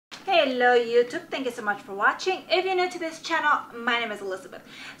Hello YouTube, thank you so much for watching. If you're new to this channel, my name is Elizabeth.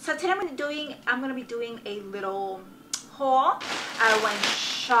 So today I'm going to be doing a little haul. I went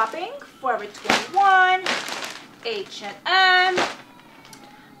shopping, Forever 21, H&M,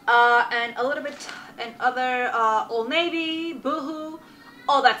 and a little bit and other Old Navy, Boohoo,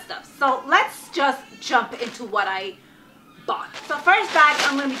 all that stuff. So let's just jump into what I bought. So first bag,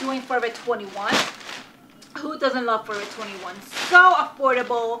 I'm going to be doing Forever 21. Who doesn't love Forever 21? So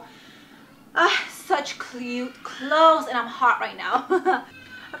affordable, such cute clothes, and I'm hot right now.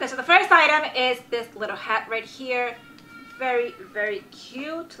 Okay, so the first item is this little hat right here. Very, very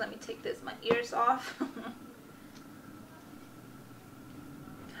cute. Let me take my ears off.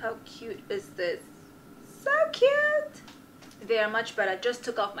 How cute is this? So cute. They are much better. I just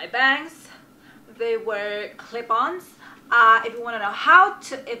took off my bangs. They were clip-ons. If you want to know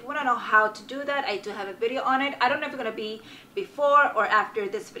how to do that, I do have a video on it. I don't know if it's gonna be before or after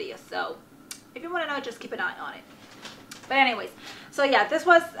this video, so if you want to know, just keep an eye on it. But anyways, so yeah, this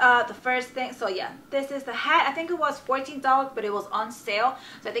was the first thing. So yeah, this is the hat. I think it was $14, but it was on sale,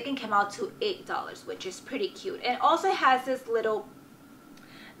 so I think it came out to $8, which is pretty cute. And also it has this little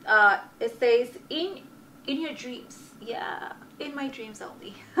it says in your dreams. Yeah, in my dreams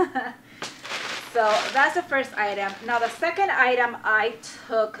only. So that's the first item. Now the second item, I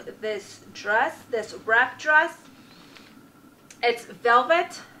took this dress, this wrap dress. It's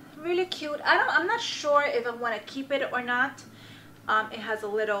velvet, really cute. I'm not sure if I want to keep it or not. It has a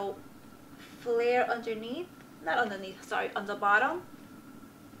little flare underneath, not underneath, sorry, on the bottom.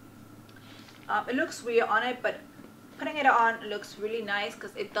 It looks weird on it, but putting it on looks really nice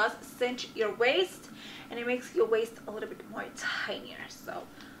because it does cinch your waist and it makes your waist a little bit more tinier. So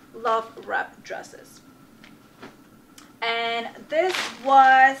love wrap dresses. And this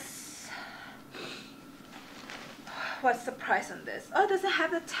was, what's the price on this? Oh, it doesn't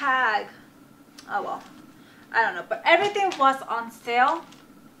have the tag. Oh well, I don't know, but everything was on sale.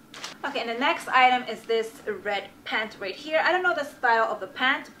 Okay, and the next item is this red pant right here. I don't know the style of the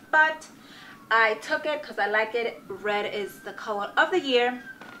pant, but I took it because I like it. Red is the color of the year,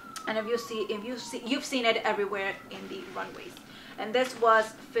 and you've seen it everywhere in the runways. And this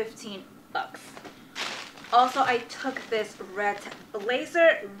was $15. Also, I took this red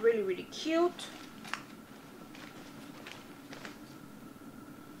blazer, really, really cute.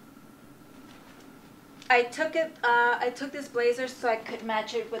 I took this blazer so I could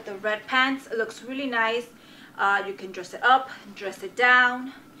match it with the red pants. It looks really nice. You can dress it up, dress it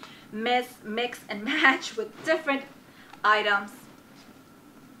down, mix and match with different items.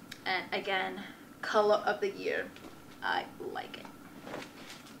 And again, color of the year. I like it.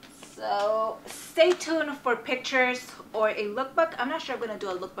 So stay tuned for pictures or a lookbook. I'm not sure if I'm going to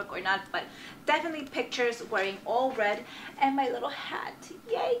do a lookbook or not, but definitely pictures wearing all red and my little hat.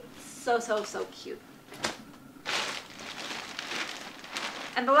 Yay! So cute.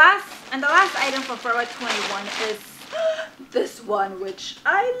 And the last item from Forever 21 is this one, which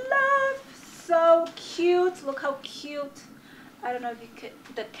I love. So cute. Look how cute. I don't know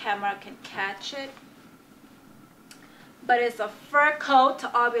if the camera can catch it. But it's a fur coat,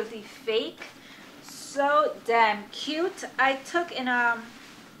 obviously fake. So damn cute. I took in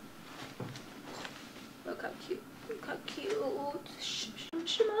look how cute. Look how cute.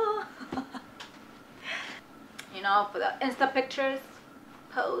 You know, for the Insta pictures,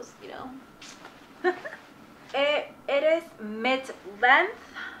 pose, you know. It is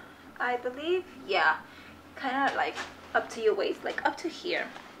mid-length, I believe. Yeah, kind of like up to your waist, like up to here.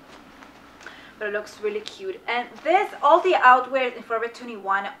 But it looks really cute. And all the outwears in Forever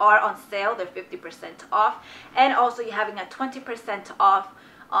 21 are on sale. They're 50% off. And also you're having a 20% off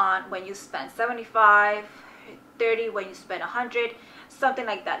on when you spend $75, $30 when you spend $100, something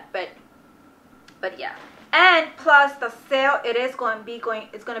like that. But yeah. And plus the sale, it's going to be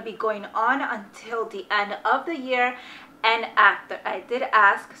going on until the end of the year and after. I did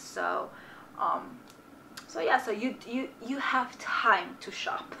ask, so yeah, so you have time to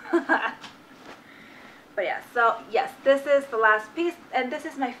shop. But yeah, so yes, this is the last piece, and this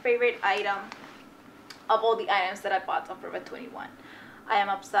is my favorite item of all the items that I bought on Forever 21. I am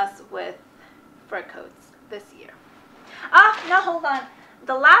obsessed with fur coats this year. No, hold on.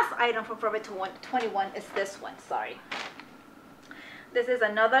 The last item from Forever 21 is this one, sorry. This is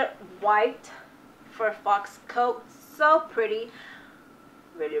another white fur fox coat. So pretty.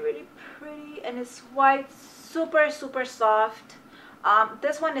 Really, really pretty. And it's white, super soft.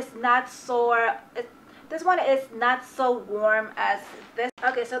 This one is not so... This one is not so warm as this.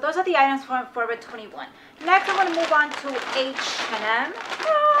 Okay, so those are the items from Forever 21. Next, I'm going to move on to H&M.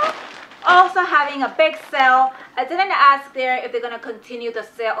 Also having a big sale. I didn't ask there if they're going to continue the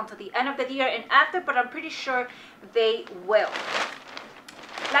sale until the end of the year and after, but I'm pretty sure they will.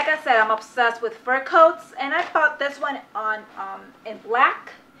 Like I said, I'm obsessed with fur coats, and I bought this one on in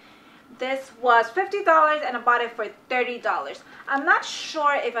black. This was $50 and I bought it for $30. I'm not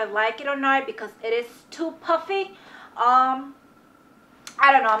sure if I like it or not because it is too puffy. I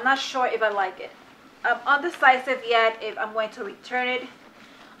don't know. I'm not sure if I like it. I'm undecisive yet if I'm going to return it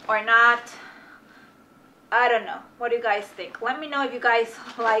or not. I don't know. What do you guys think? Let me know if you guys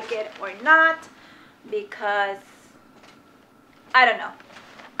like it or not, because I don't know.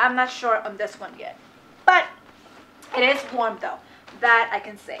 I'm not sure on this one yet, but it is warm though. That I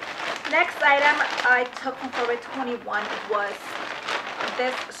can say. Next item I took from Forever 21 was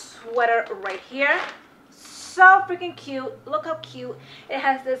this sweater right here. So freaking cute. Look how cute. It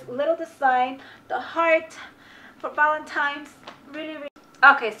has this little design, the heart for Valentine's. Really, really.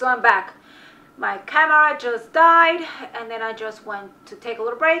 Okay, so I'm back. My camera just died, and then I just went to take a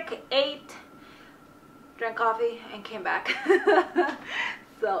little break, ate, drank coffee, and came back.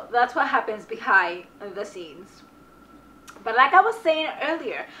 So that's what happens behind the scenes. But like I was saying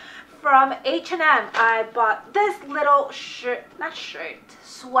earlier, from H&M, I bought this little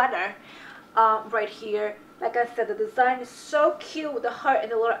sweater right here. Like I said, the design is so cute with the heart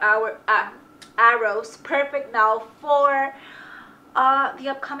and the little arrows. Perfect now for the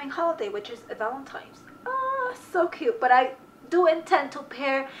upcoming holiday, which is Valentine's. Oh, so cute. But I do intend to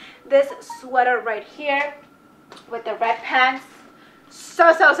pair this sweater right here with the red pants.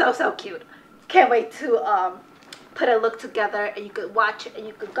 So cute. Can't wait to put a look together, and you could watch it and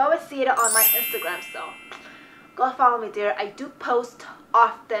you could go and see it on my Instagram. So go follow me there. I do post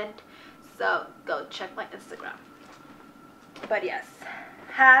often, so go check my Instagram. But yes,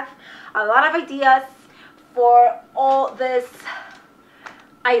 have a lot of ideas for all these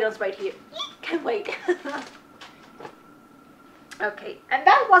items right here. Can't wait. Okay, and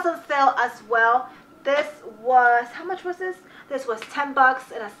that was on sale as well. This was, how much was this? This was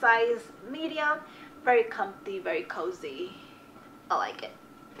 $10 in a size medium. Very comfy, very cozy. I like it.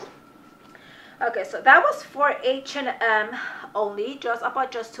 Okay, so that was for H&M only. I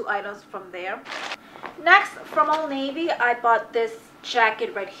bought just 2 items from there. Next, from Old Navy, I bought this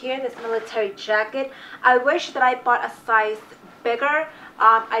jacket right here, this military jacket. I wish that I bought a size bigger.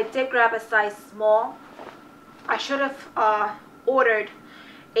 I did grab a size small. I should have ordered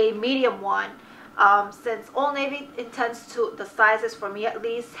a medium one. Since Old Navy intends to, the sizes for me at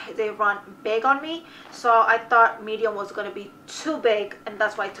least, they run big on me, so I thought medium was going to be too big, and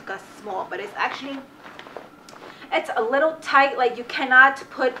that's why I took a small. But it's actually, it's a little tight. Like, you cannot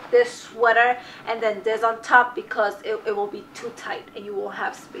put this sweater and then this on top, because it will be too tight and you won't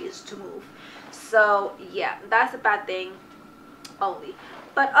have space to move. So yeah, that's a bad thing only,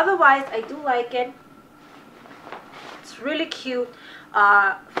 but otherwise I do like it. It's really cute.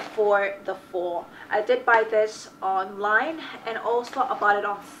 For the fall. I did buy this online, and also I bought it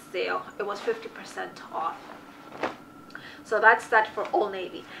on sale. It was 50% off. So that's that for Old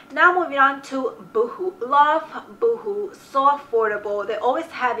Navy. Now moving on to Boohoo. Love Boohoo. So affordable. They're always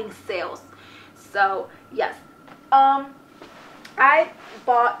having sales. So yes. I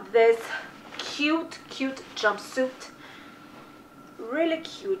bought this cute jumpsuit. Really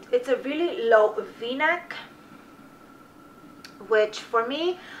cute. It's a really low V-neck, which for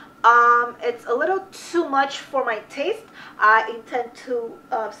me, it's a little too much for my taste. I intend to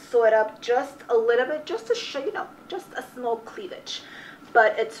sew it up just a little bit, just to show, you know, just a small cleavage.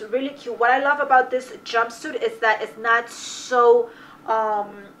 But it's really cute. What I love about this jumpsuit is that it's not so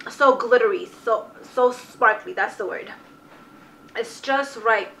so glittery, so sparkly. That's the word. It's just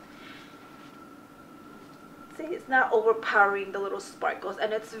right. See, it's not overpowering the little sparkles,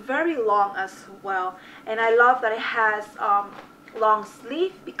 and it's very long as well. And I love that it has long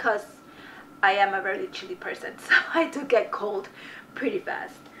sleeve, because I am a very chilly person, so I do get cold pretty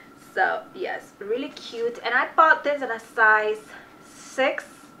fast. So yes, really cute. And I bought this in a size 6.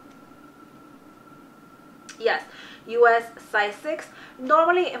 Yes, US size 6.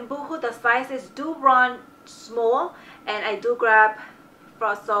 Normally in Boohoo the sizes do run small, and I do grab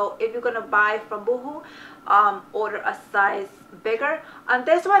from, so if you're gonna buy from Boohoo, order a size bigger. On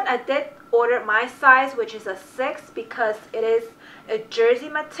this one I did order my size, which is a 6, because it is a jersey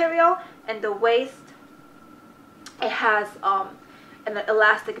material, and the waist, it has an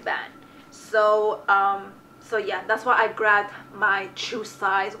elastic band. So so yeah, that's why I grabbed my true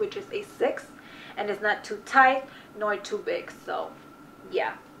size, which is a 6, and it's not too tight nor too big. So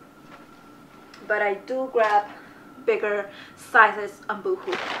yeah, but I do grab bigger sizes on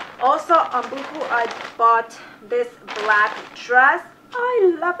Boohoo. Also on Boohoo I bought this black dress.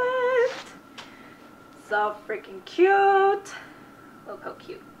 I love it. So freaking cute. Look how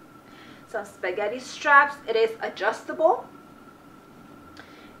cute. Some spaghetti straps. It is adjustable.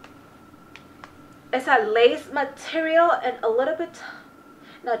 It's a lace material and a little bit,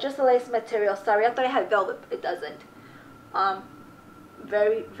 no, just a lace material. Sorry, I thought it had velvet, but it doesn't.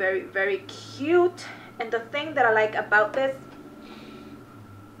 Very, very, very cute. And the thing that I like about this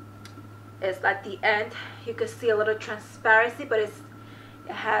is at the end you can see a little transparency, but it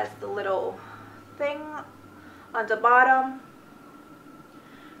has the little thing on the bottom,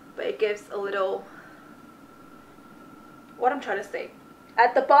 but it gives a little, what I'm trying to say,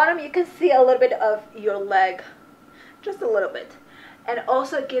 at the bottom you can see a little bit of your leg, just a little bit, and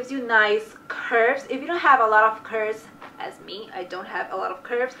also it gives you nice curves. If you don't have a lot of curves, as me, I don't have a lot of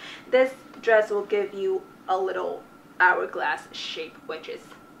curves, this dress will give you a little hourglass shape, which is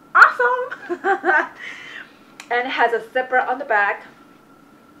awesome. And it has a zipper on the back.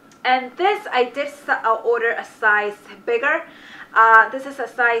 And this I did order a size bigger. This is a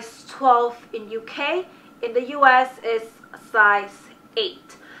size 12 in UK. In the US is a size 8.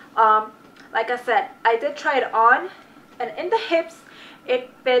 Like I said, I did try it on, and in the hips it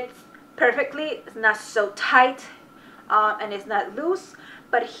fits perfectly. It's not so tight, and it's not loose,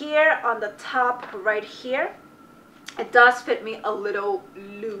 but here on the top right here, it does fit me a little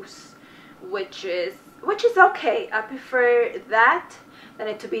loose, which is okay. I prefer that than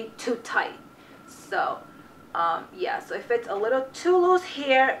it to be too tight. So yeah, so it fits a little too loose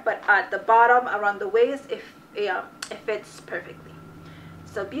here, but at the bottom around the waist, it fits perfectly.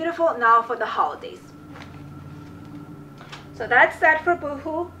 So beautiful now for the holidays. So that's that for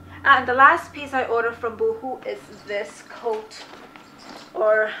Boohoo. And the last piece I ordered from Boohoo is this coat,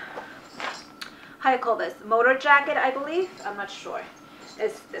 or how do you call this, motor jacket, I believe. I'm not sure.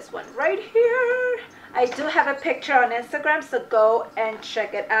 It's this one right here. I do have a picture on Instagram, so go and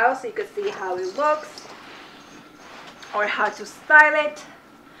check it out so you can see how it looks or how to style it.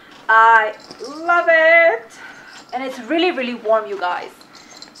 I love it, and it's really, really warm, you guys.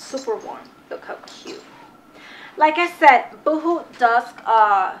 Super warm. Look how cute. Like I said, Boohoo does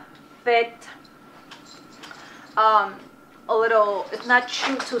fit a little, it's not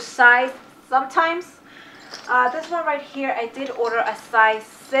true to size sometimes. This one right here, I did order a size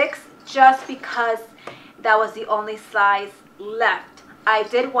 6 just because that was the only size left. I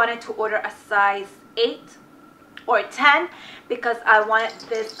did wanted to order a size 8 or 10 because I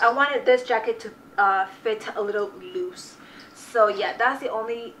wanted this jacket to fit a little loose. So yeah, that's the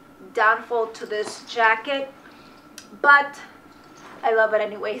only downfall to this jacket, but I love it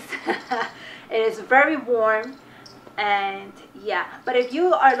anyways. It is very warm, and yeah. But if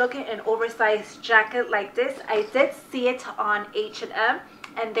you are looking at an oversized jacket like this, I did see it on H&M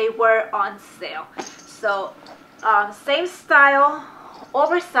and they were on sale. So same style,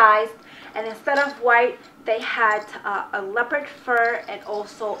 oversized, and instead of white they had a leopard fur and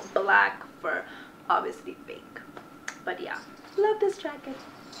also black fur, obviously pink. But yeah, love this jacket.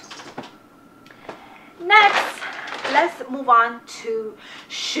 Next, let's move on to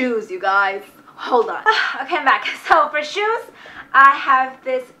shoes, you guys. Hold on. Okay, I'm back. So for shoes, I have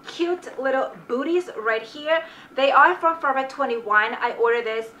this cute little booties right here. They are from Forever 21. I ordered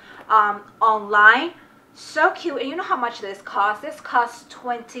this online. So cute. And you know how much this costs? This costs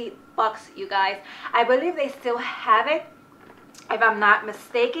 20 bucks, you guys. I believe they still have it, if I'm not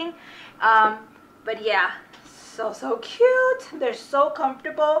mistaken. But yeah, so cute. They're so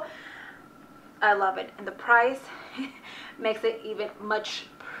comfortable. I love it, and the price makes it even much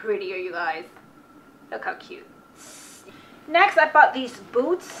prettier, you guys. Look how cute. Next, I bought these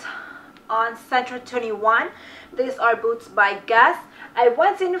boots on Central 21. These are boots by Guess. I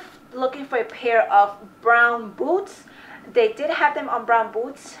went in looking for a pair of brown boots. They did have them on brown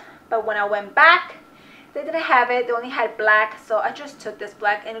boots, but when I went back, they didn't have it. They only had black, so I just took this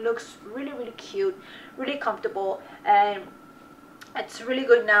black, and it looks really, really cute, really comfortable, and it's really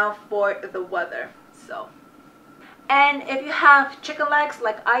good now for the weather. So, and if you have chicken legs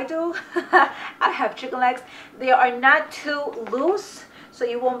like I do, I have chicken legs, they are not too loose, so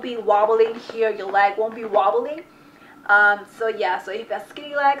you won't be wobbling here, your leg won't be wobbling. So yeah, so if you have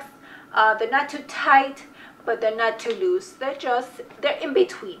skinny legs, they're not too tight, but they're not too loose. They're in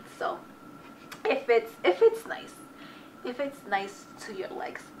between. So if it's nice to your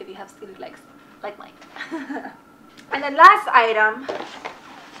legs, if you have skinny legs like mine. And the last item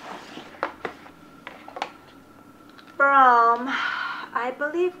from, I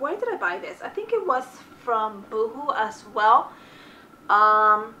believe, where did I buy this? I think it was from Boohoo as well.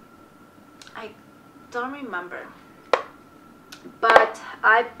 I don't remember, but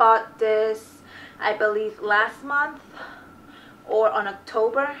I bought this, I believe, last month or on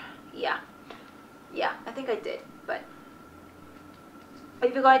October. Yeah, I think I did. But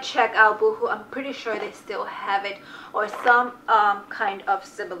if you're going to check out Boohoo, I'm pretty sure they still have it, or some kind of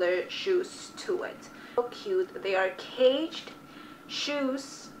similar shoes to it. So cute. They are caged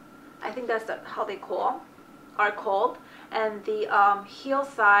shoes. I think that's how they are called. And the heel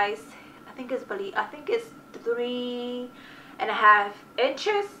size, I think is 3.5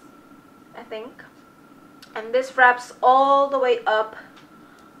 inches, I think. And this wraps all the way up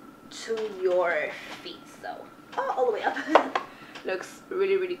to your feet, so all the way up. Looks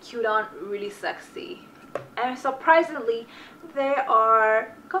really, really cute on, really sexy, and surprisingly they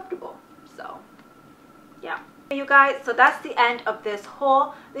are comfortable. So yeah, you guys, so that's the end of this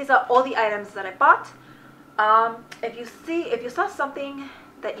haul. These are all the items that I bought. If you saw something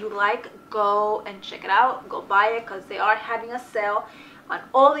that you like, go and check it out, go buy it, because they are having a sale on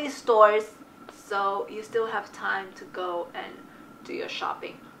all these stores, so you still have time to go and do your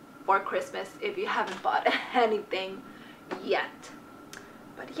shopping for Christmas if you haven't bought anything yet.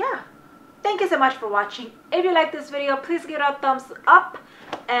 But yeah, thank you so much for watching. If you like this video, please give it a thumbs up,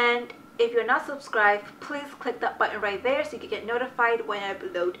 and if you're not subscribed, please click that button right there so you can get notified when I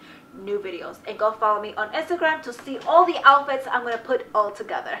upload new videos. And go follow me on Instagram to see all the outfits I'm going to put all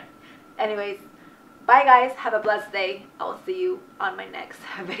together. Anyways, bye guys, have a blessed day. I will see you on my next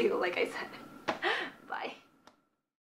video, like I said.